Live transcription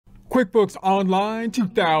QuickBooks Online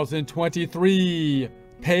 2023.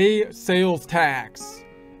 Pay sales tax.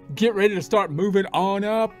 Get ready to start moving on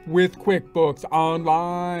up with QuickBooks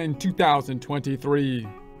Online 2023.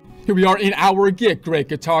 Here we are in our Get Great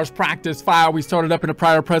Guitars practice file. We started up in a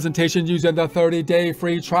prior presentation using the 30-day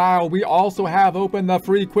free trial. We also have open the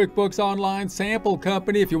free QuickBooks Online sample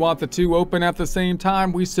company. If you want the two open at the same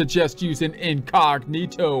time, we suggest using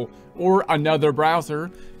Incognito or another browser.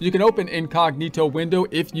 You can open Incognito window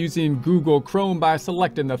if using Google Chrome by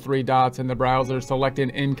selecting the three dots in the browser, selecting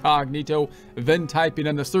Incognito, then typing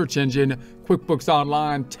in the search engine QuickBooks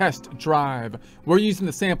Online Test Drive. We're using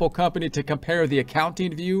the sample company to compare the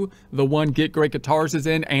accounting view, the one Get Great Guitars is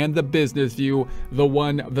in, and the business view, the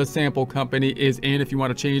one the sample company is in. If you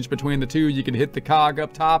want to change between the two, you can hit the cog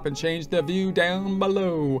up top and change the view down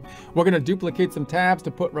below. We're going to duplicate some tabs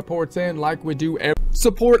to put reports in like we do every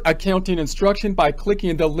support accounting instruction by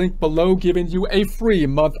clicking the link below, giving you a free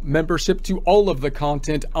month membership to all of the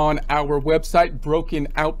content on our website, broken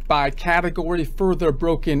out by category, further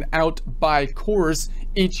broken out by course.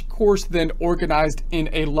 Each course then organized in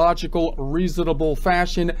a logical, reasonable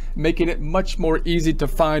fashion, making it much more easy to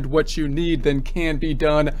find what you need than can be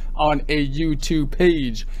done on a YouTube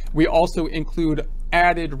page. We also include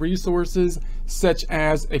added resources such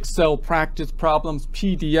as Excel practice problems,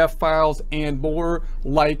 PDF files, and more,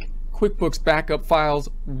 like QuickBooks backup files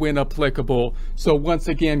when applicable. So once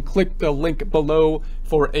again, click the link below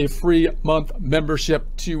for a free month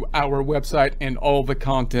membership to our website and all the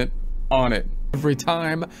content on it. Every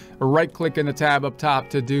time, right click in the tab up top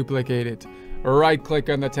to duplicate it. Right click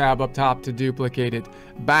on the tab up top to duplicate it.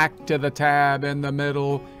 Back to the tab in the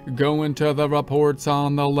middle, go into the reports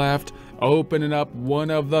on the left, opening up one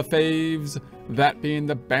of the faves, that being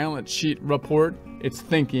the balance sheet report. It's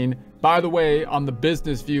thinking. By the way, on the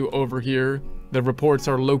business view over here, the reports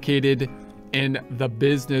are located in the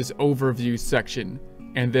business overview section,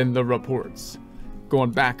 and then the reports.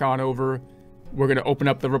 Going back on over, we're going to open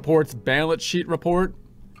up the reports, balance sheet report,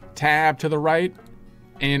 tab to the right,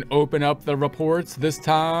 and open up the reports. This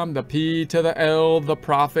time, the P to the L, the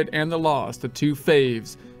profit and the loss, the two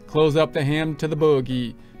faves. Close up the ham to the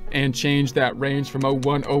boogie and change that range from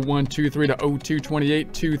 010123 to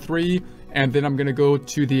 022823. And then I'm going to go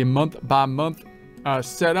to the month by month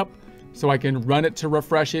setup so I can run it to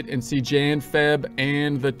refresh it and see Jan, Feb,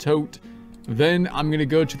 and the tote. Then I'm going to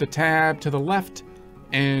go to the tab to the left,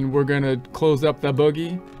 and we're going to close up the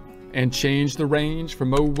boogie and change the range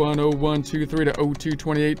from 010123 to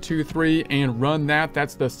 022823 and run that.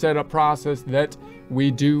 That's the setup process that we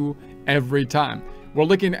do every time. We're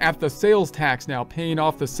looking at the sales tax now, paying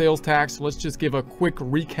off the sales tax. Let's just give a quick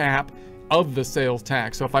recap of the sales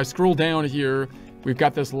tax. So if I scroll down here, we've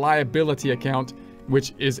got this liability account,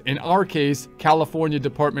 which is in our case, California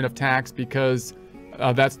Department of Tax, because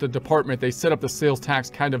that's the department. They set up the sales tax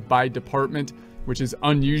kind of by department, which is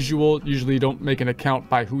unusual. Usually you don't make an account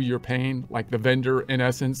by who you're paying, like the vendor in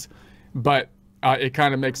essence. But it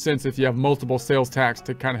kind of makes sense if you have multiple sales tax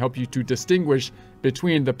to kind of help you to distinguish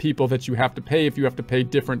between the people that you have to pay if you have to pay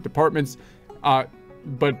different departments.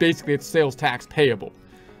 But basically it's sales tax payable.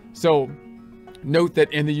 So note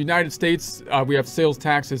that in the United States, we have sales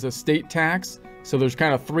tax as a state tax. So there's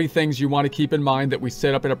kind of three things you want to keep in mind that we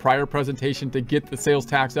set up in a prior presentation to get the sales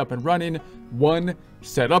tax up and running. One,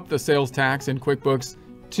 set up the sales tax in QuickBooks.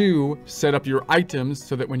 Two, set up your items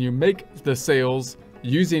so that when you make the sales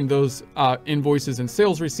using those invoices and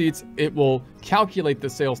sales receipts, it will calculate the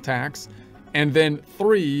sales tax. And then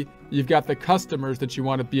three, you've got the customers that you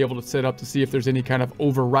want to be able to set up to see if there's any kind of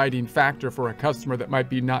overriding factor for a customer that might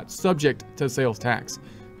be not subject to sales tax.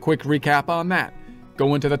 Quick recap on that.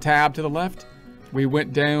 Go into the tab to the left. We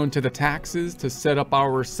went down to the taxes to set up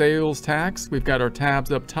our sales tax. We've got our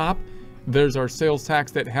tabs up top. There's our sales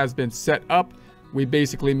tax that has been set up. We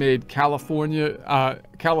basically made California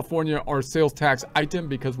our sales tax item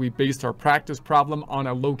because we based our practice problem on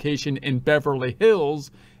a location in Beverly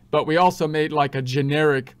Hills, but we also made like a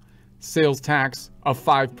generic sales tax of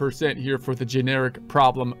 5% here for the generic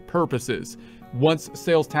problem purposes. Once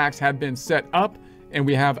sales tax had been set up and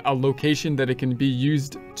we have a location that it can be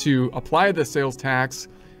used to apply the sales tax,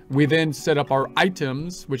 we then set up our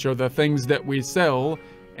items, which are the things that we sell,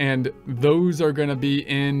 and those are going to be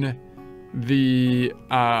in the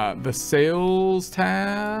sales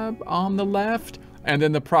tab on the left, and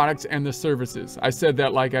then the products and the services. I said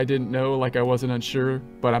that like I didn't know, like I wasn't unsure,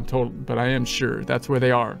 but I am sure that's where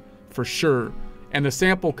they are for sure. And the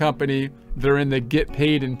sample company, they're in the get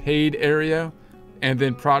paid and paid area, and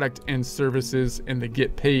then product and services in the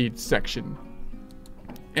get paid section.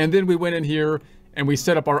 And then we went in here and we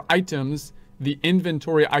set up our items The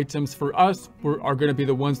inventory items for us are going to be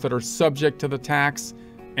the ones that are subject to the tax.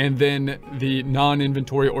 And then the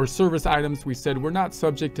non-inventory or service items, we said we're not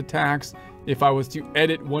subject to tax. If I was to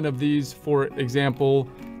edit one of these, for example,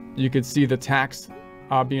 you could see the tax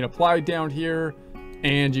being applied down here,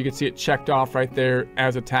 and you can see it checked off right there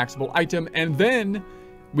as a taxable item. And then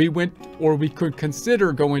we could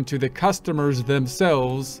consider going to the customers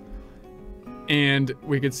themselves, and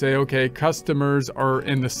we could say, okay, customers are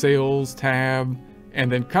in the sales tab, and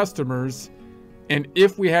then customers. And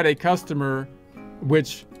if we had a customer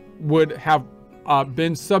which would have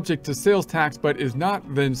been subject to sales tax, but is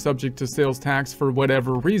not then subject to sales tax for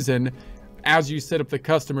whatever reason, as you set up the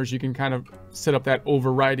customers, you can kind of set up that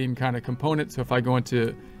overriding kind of component. So if I go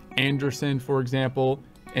into Anderson, for example,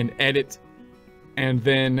 and edit, and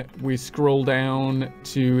then we scroll down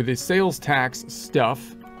to the sales tax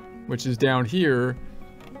stuff, which is down here,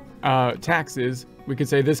 taxes, we could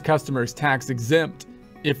say this customer is tax exempt.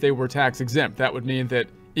 If they were tax exempt, that would mean that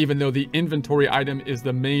even though the inventory item is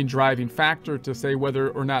the main driving factor to say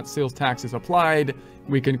whether or not sales tax is applied,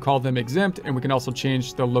 we can call them exempt, and we can also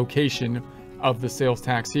change the location of the sales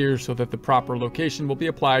tax here so that the proper location will be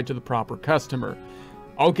applied to the proper customer.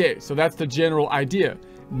 Okay, so that's the general idea.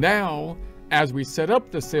 Now, as we set up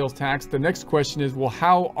the sales tax, the next question is, well,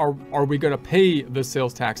 how are we going to pay the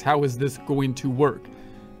sales tax? How is this going to work?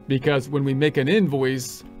 Because when we make an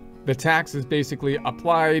invoice, the tax is basically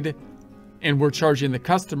applied, and we're charging the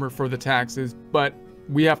customer for the taxes, but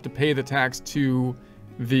we have to pay the tax to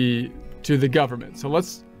the government. So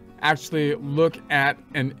let's actually look at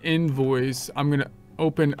an invoice. I'm going to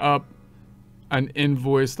open up an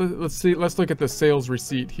invoice. Let's look at the sales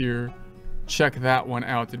receipt here. Check that one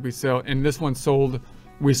out. Did we sell? And this one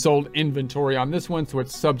we sold inventory on this one, so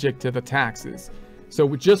it's subject to the taxes.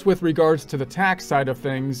 So just with regards to the tax side of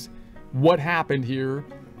things, what happened here?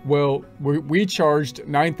 Well, we charged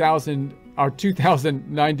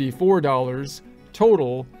 $2,094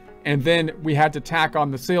 total, and then we had to tack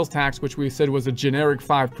on the sales tax, which we said was a generic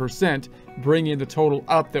 5%, bringing the total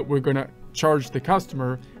up that we're going to charge the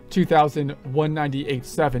customer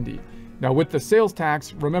 $2,198.70. Now with the sales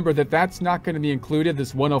tax, remember that that's not going to be included,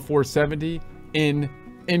 this $104.70, in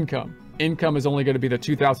income. Income is only going to be the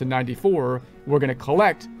 $2,094. We're going to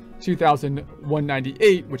collect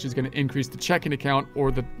 $2,198, which is going to increase the checking account,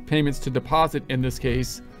 or the payments to deposit in this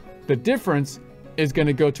case. The difference is going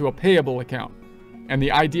to go to a payable account. And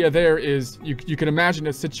the idea there is you can imagine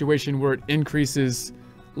a situation where it increases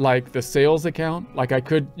like the sales account. Like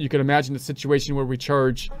you could imagine a situation where we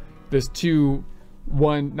charge this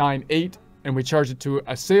 $2,198 and we charge it to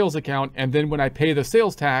a sales account. And then when I pay the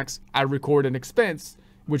sales tax, I record an expense,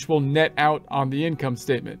 which will net out on the income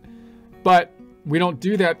statement. But we don't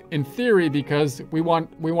do that in theory, because we want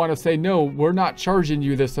to say, no, we're not charging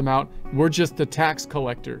you this amount. We're just the tax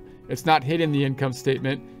collector. It's not hitting the income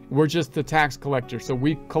statement. We're just the tax collector. So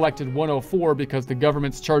we collected 104 because the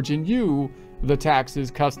government's charging you the taxes,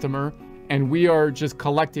 customer, and we are just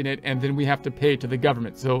collecting it, and then we have to pay to the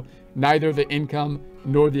government. So neither the income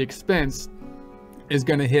nor the expense is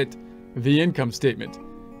going to hit the income statement.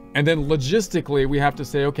 And then logistically, we have to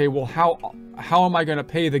say, okay, well, how am I going to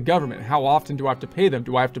pay the government? How often do I have to pay them?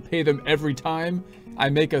 Do I have to pay them every time I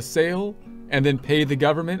make a sale and then pay the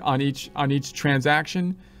government on each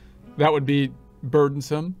transaction? That would be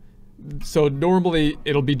burdensome. So normally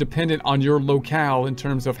it'll be dependent on your locale in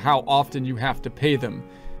terms of how often you have to pay them.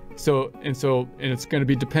 And it's going to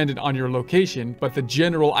be dependent on your location, but the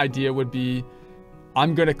general idea would be,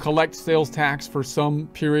 I'm going to collect sales tax for some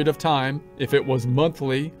period of time. If it was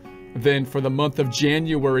monthly, then for the month of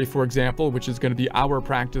January, for example, which is going to be our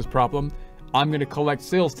practice problem, I'm going to collect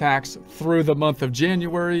sales tax through the month of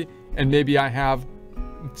January, and maybe I have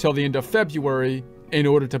till the end of February in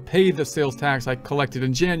order to pay the sales tax I collected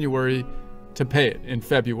in January to pay it in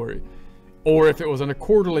February. Or if it was on a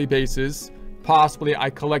quarterly basis, possibly I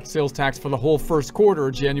collect sales tax for the whole first quarter,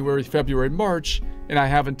 January, February, March, and I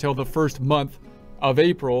have until the first month of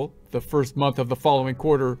April, the first month of the following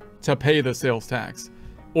quarter, to pay the sales tax.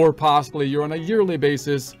 Or possibly you're on a yearly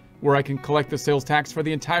basis where I can collect the sales tax for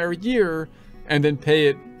the entire year and then pay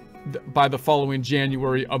it by the following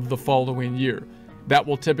January of the following year. That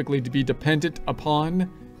will typically be dependent upon,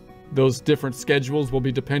 those different schedules will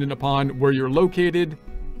be dependent upon where you're located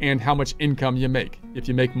and how much income you make. If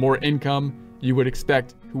you make more income, you would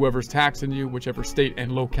expect whoever's taxing you, whichever state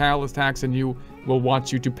and locale is taxing you, will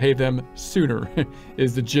want you to pay them sooner,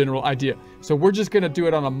 is the general idea. So we're just going to do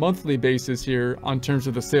it on a monthly basis here on terms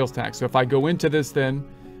of the sales tax. So if I go into this, then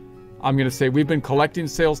I'm going to say we've been collecting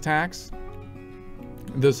sales tax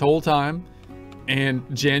this whole time. and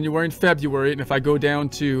January and February. And if I go down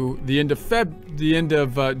to the end of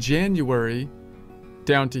January,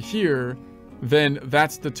 down to here, then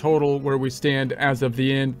that's the total where we stand as of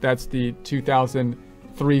the end. That's the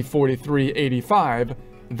 2,343.85.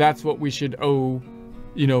 That's what we should owe,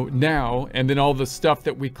 you know, now. And then all the stuff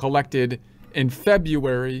that we collected in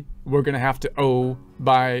February, we're going to have to owe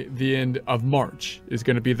by the end of March, is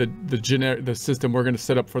going to be the system we're going to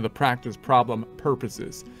set up for the practice problem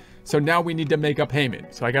purposes. So now we need to make a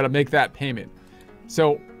payment. So I got to make that payment.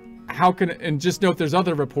 So and just note there's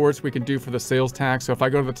other reports we can do for the sales tax. So if I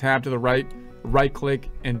go to the tab to the right click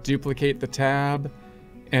and duplicate the tab,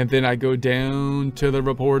 and then I go down to the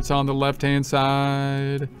reports on the left-hand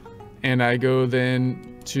side, and I go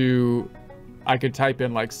then to, I could type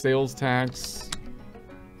in like sales tax,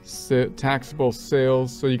 taxable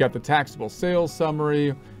sales. So you got the taxable sales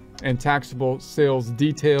summary and taxable sales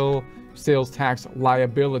detail. Sales tax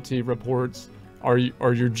liability reports are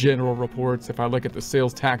your general reports. If I look at the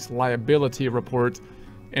sales tax liability report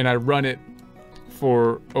and I run it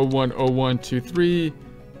for 010123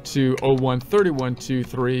 to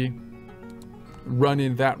 013123,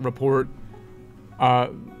 running that report,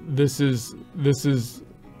 this is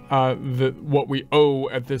what we owe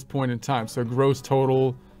at this point in time. So gross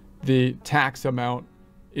total, the tax amount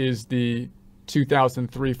is the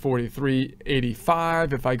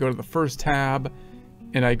 2,343.85. If I go to the first tab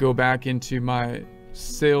and I go back into my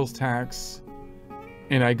sales tax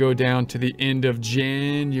and I go down to the end of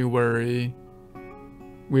January,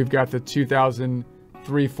 we've got the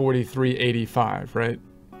 2,343.85, right?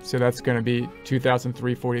 So that's going to be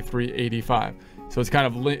 2,343.85. So it's kind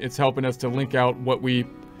of it's helping us to link out what we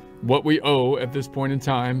owe at this point in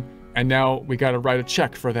time. And now we got to write a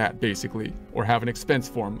check for that, basically, or have an expense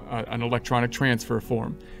form, an electronic transfer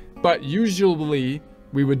form. But usually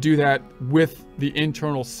we would do that with the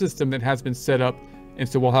internal system that has been set up. And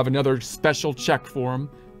so we'll have another special check form.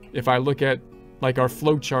 If I look at like our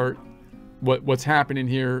flow chart, what's happening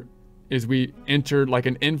here is we enter like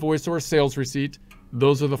an invoice or a sales receipt.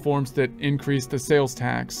 Those are the forms that increase the sales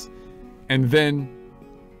tax. And then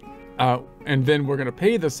we're going to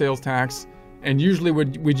pay the sales tax. And usually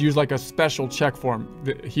we'd use like a special check form.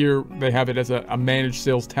 Here they have it as a managed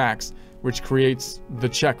sales tax, which creates the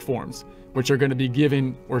check forms, which are going to be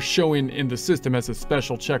given or showing in the system as a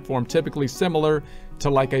special check form, typically similar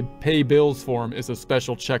to like a pay bills form is a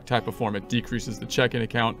special check type of form. It decreases the checking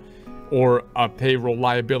account, or a payroll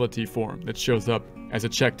liability form that shows up as a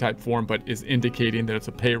check type form, but is indicating that it's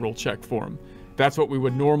a payroll check form. That's what we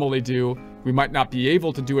would normally do. We might not be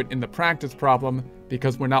able to do it in the practice problem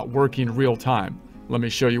because we're not working real time. Let me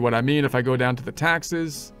show you what I mean. If I go down to the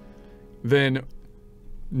taxes, then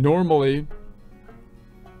normally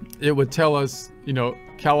it would tell us, you know,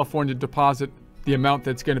 California deposit, the amount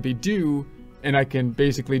that's going to be due, and I can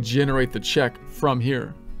basically generate the check from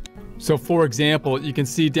here. So for example, you can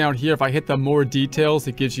see down here, if I hit the more details,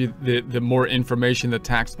 it gives you the more information, the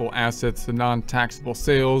taxable assets, the non-taxable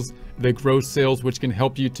sales, the gross sales, which can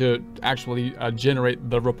help you to actually generate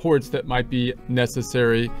the reports that might be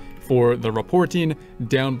necessary for the reporting.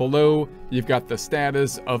 Down below, you've got the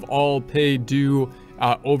status of all pay due,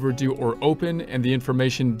 overdue, or open, and the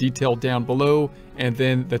information detailed down below, and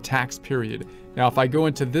then the tax period. Now, if I go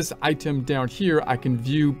into this item down here, I can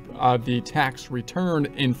view the tax return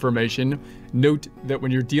information. Note that when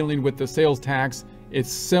you're dealing with the sales tax, it's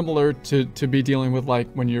similar to be dealing with like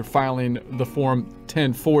when you're filing the form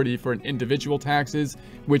 1040 for an individual taxes,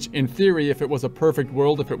 which in theory, if it was a perfect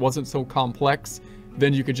world, if it wasn't so complex,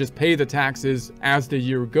 then you could just pay the taxes as the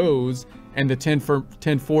year goes, and the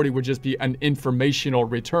 1040 would just be an informational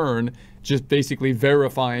return, just basically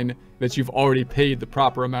verifying that you've already paid the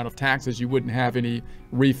proper amount of taxes. You wouldn't have any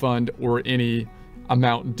refund or any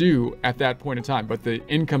amount due at that point in time. But the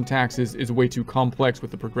income taxes is way too complex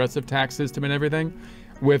with the progressive tax system and everything.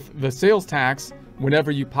 With the sales tax,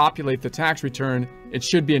 whenever you populate the tax return, it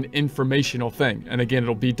should be an informational thing. And again,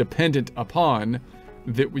 it'll be dependent upon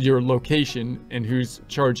your location and who's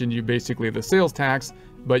charging you basically the sales tax.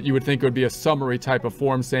 But you would think it would be a summary type of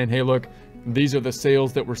form saying, hey, look, these are the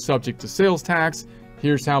sales that were subject to sales tax.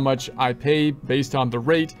 Here's how much I pay based on the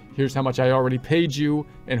rate. Here's how much I already paid you.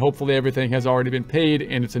 And hopefully everything has already been paid.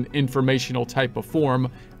 And it's an informational type of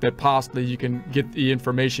form that possibly you can get the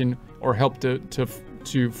information or help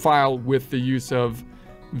to file with the use of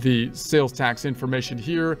the sales tax information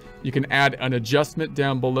here. You can add an adjustment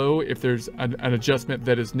down below if there's an adjustment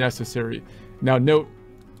that is necessary. Now note,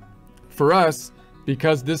 for us,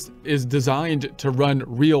 because this is designed to run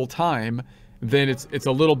real time, then it's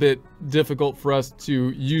a little bit difficult for us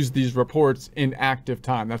to use these reports in active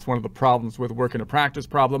time. That's one of the problems with working a practice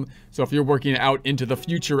problem. So if you're working out into the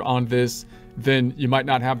future on this, then you might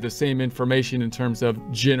not have the same information in terms of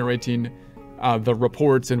generating the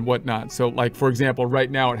reports and whatnot. So like, for example,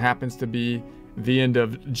 right now it happens to be the end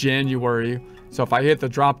of January. So if I hit the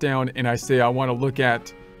drop down and I say I want to look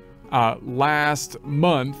at last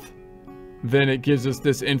month, then it gives us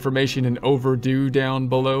this information in overdue down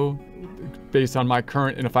below based on my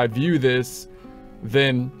current. And if I view this,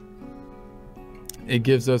 then it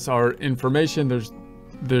gives us our information.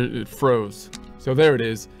 It froze. So there it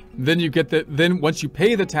is. Then you get then once you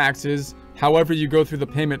pay the taxes, however you go through the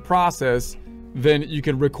payment process, then you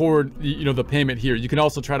can record the payment here. You can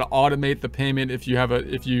also try to automate the payment if you're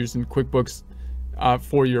using QuickBooks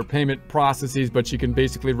for your payment processes, but you can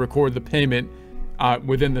basically record the payment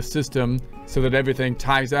within the system so that everything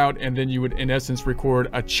ties out, and then you would in essence record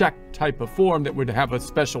a check type of form that would have a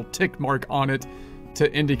special tick mark on it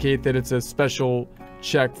to indicate that it's a special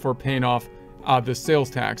check for paying off the sales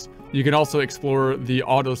tax. You can also explore the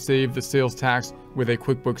auto save the sales tax with a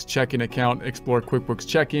QuickBooks checking account, explore QuickBooks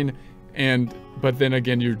checking, but then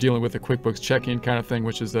again you're dealing with a QuickBooks checking kind of thing,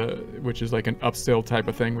 which is like an upsell type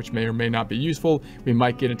of thing, which may or may not be useful. We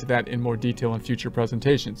might get into that in more detail in future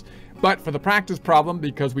presentations. But for the practice problem,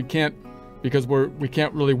 because we can't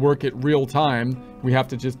really work it real time, we have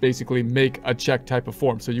to just basically make a check type of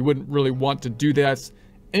form. So you wouldn't really want to do that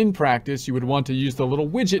in practice. You would want to use the little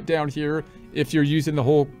widget down here if you're using the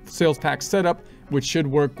whole sales tax setup, which should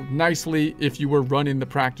work nicely if you were running the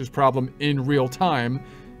practice problem in real time.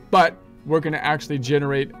 But we're going to actually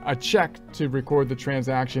generate a check to record the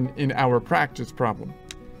transaction in our practice problem.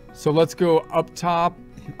 So let's go up top.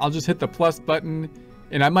 I'll just hit the plus button,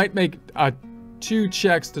 and I might make 2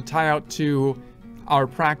 checks to tie out to our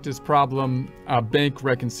practice problem bank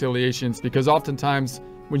reconciliations, because oftentimes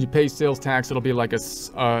when you pay sales tax, it'll be like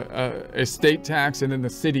a state tax and then the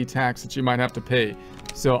city tax that you might have to pay.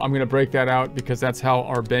 So I'm going to break that out because that's how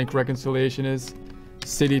our bank reconciliation is.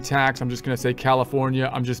 City tax, I'm just going to say California.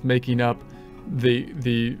 I'm just making up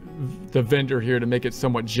the vendor here to make it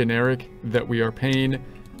somewhat generic that we are paying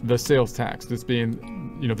the sales tax, this being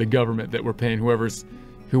the government that we're paying, whoever's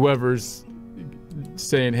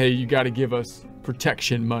saying, hey, you got to give us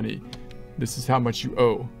protection money, this is how much you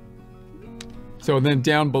owe. So then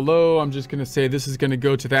down below, I'm just going to say this is going to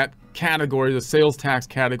go to that category, the sales tax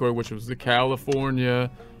category, which was the California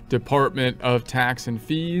Department of Tax and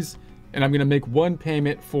Fees. And I'm going to make one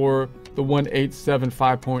payment for the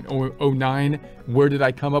 1875.09. Where did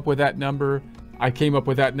I come up with that number? I came up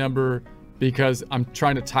with that number because I'm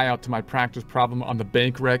trying to tie out to my practice problem on the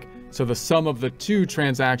bank rec. So the sum of the 2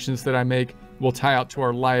 transactions that I make will tie out to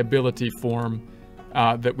our liability form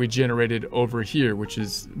that we generated over here, which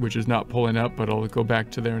is not pulling up, but I'll go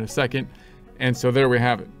back to there in a second. And so there we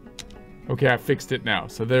have it. Okay, I fixed it now.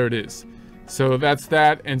 So there it is. So that's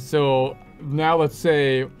that. And so now let's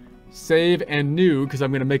say save and new, because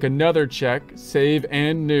I'm going to make another check, save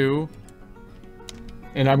and new.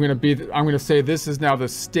 And I'm going to say this is now the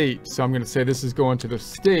state. So I'm going to say this is going to the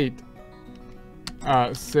state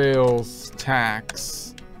sales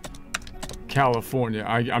tax California.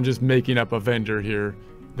 I'm just making up a vendor here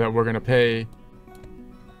that we're going to pay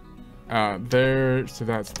there. So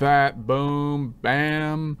that's that. Boom,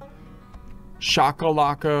 bam,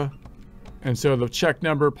 shakalaka. And so the check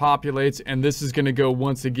number populates, and this is going to go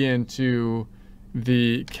once again to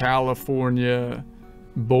the California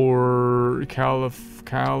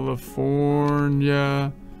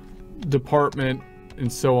California Department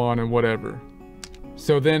and so on and whatever.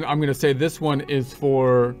 So then I'm going to say this one is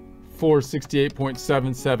for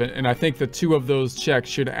 468.77, and I think the 2 of those checks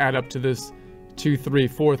should add up to this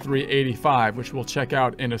 2343.85, which we'll check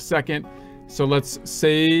out in a second. So let's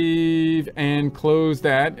save and close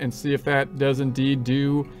that and see if that does indeed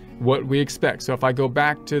do what we expect. So if I go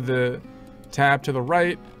back to the tab to the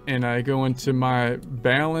right and I go into my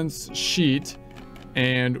balance sheet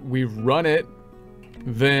and we run it,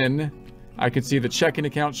 then I can see the checking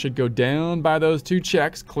account should go down by those 2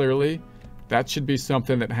 checks. Clearly, that should be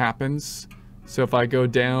something that happens. So if I go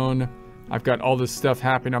down, I've got all this stuff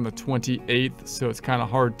happening on the 28th, so it's kind of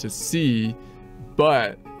hard to see,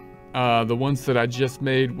 but the ones that I just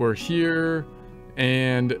made were here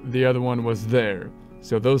and the other one was there.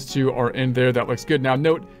 So those 2 are in there. That looks good. Now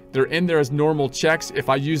note, they're in there as normal checks. If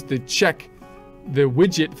I use the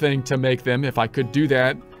widget thing to make them, if I could do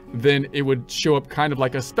that, then it would show up kind of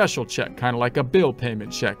like a special check, kind of like a bill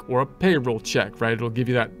payment check or a payroll check, right? It'll give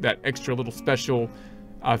you that extra little special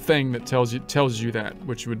thing that tells you that,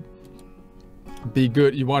 which would be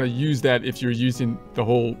good. You want to use that if you're using the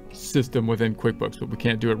whole system within QuickBooks, but we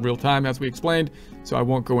can't do it real time as we explained, so I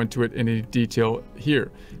won't go into it in any detail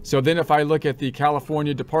here. So then if I look at the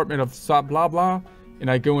California Department of blah blah and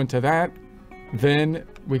I go into that, then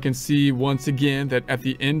we can see once again that at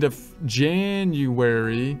the end of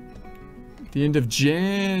January,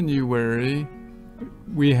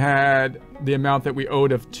 we had the amount that we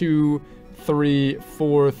owed of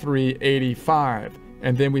 $2,343.85.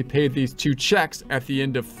 And then we paid these 2 checks at the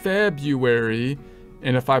end of February.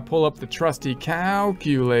 And if I pull up the trusty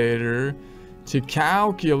calculator to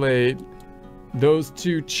calculate those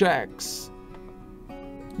 2 checks,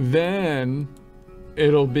 then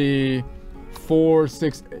it'll be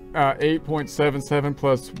 8.77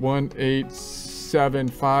 plus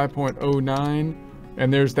 1,875.09.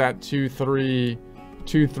 And there's that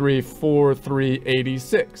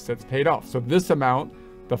 2,343.86 that's paid off. So this amount,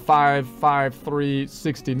 the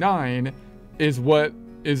 553.69, is what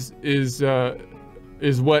is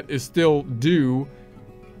still due,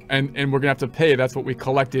 and we're gonna have to pay. That's what we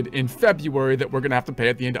collected in February that we're gonna have to pay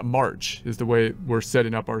at the end of March, is the way we're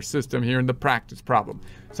setting up our system here in the practice problem.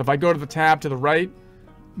 So if I go to the tab to the right,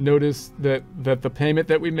 notice that the payment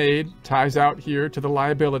that we made ties out here to the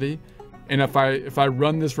liability. And if I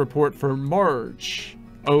run this report for March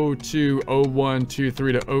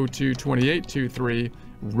 02/01/23 to 02/28/23,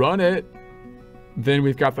 run it, then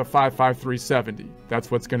we've got the 553.70.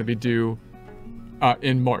 That's what's going to be due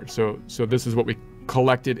in March. So this is what we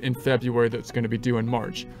collected in February that's going to be due in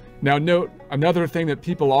March. Now note another thing that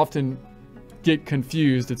people often get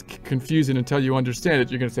confused. It's confusing until you understand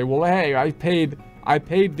it. You're going to say, well, hey, I paid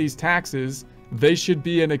these taxes. They should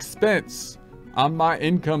be an expense on my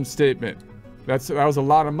income statement. That was a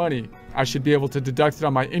lot of money. I should be able to deduct it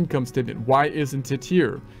on my income statement. Why isn't it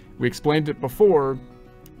here? We explained it before,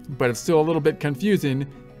 but it's still a little bit confusing,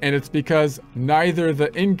 and it's because neither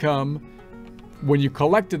the income when you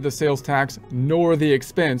collected the sales tax nor the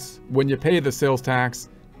expense when you pay the sales tax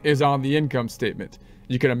is on the income statement.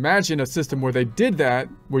 You can imagine a system where they did that,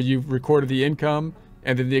 where you've recorded the income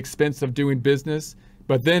and then the expense of doing business,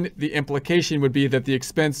 but then the implication would be that the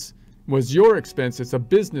expense was your expense. It's a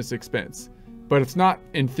business expense, but it's not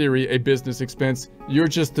in theory a business expense. You're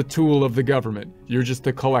just the tool of the government. You're just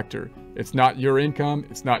the collector. It's not your income.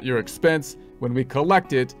 It's not your expense. When we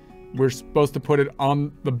collect it, we're supposed to put it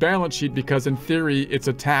on the balance sheet because in theory, it's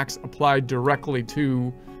a tax applied directly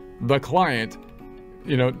to the client,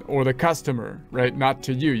 you know, or the customer, right? Not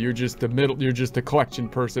to you. You're just the collection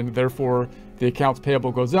person. Therefore, the accounts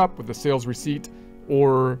payable goes up with the sales receipt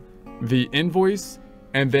or the invoice,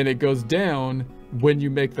 and then it goes down when you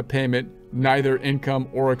make the payment. Neither income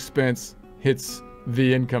or expense hits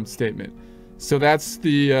the income statement. So that's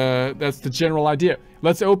the general idea.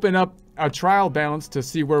 Let's open up a trial balance to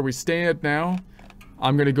see where we stand now.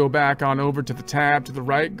 I'm going to go back on over to the tab to the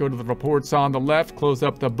right, go to the reports on the left, close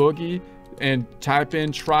up the boogie, and type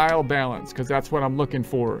in trial balance, because that's what I'm looking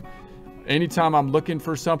for. Anytime I'm looking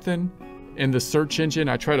for something in the search engine,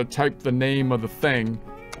 I try to type the name of the thing.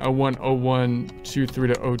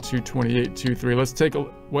 01/01/23 to 02/28/23. Let's take a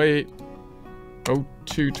wait.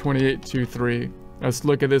 02/28/23. Let's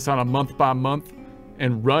look at this on a month by month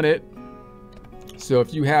and run it. So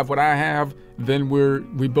if you have what I have, then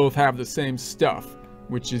we both have the same stuff,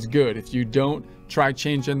 which is good. If you don't, try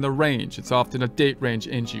changing the range. It's often a date range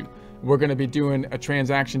issue. We're going to be doing a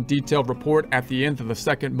transaction detailed report at the end of the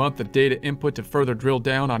second month of data input to further drill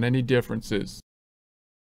down on any differences.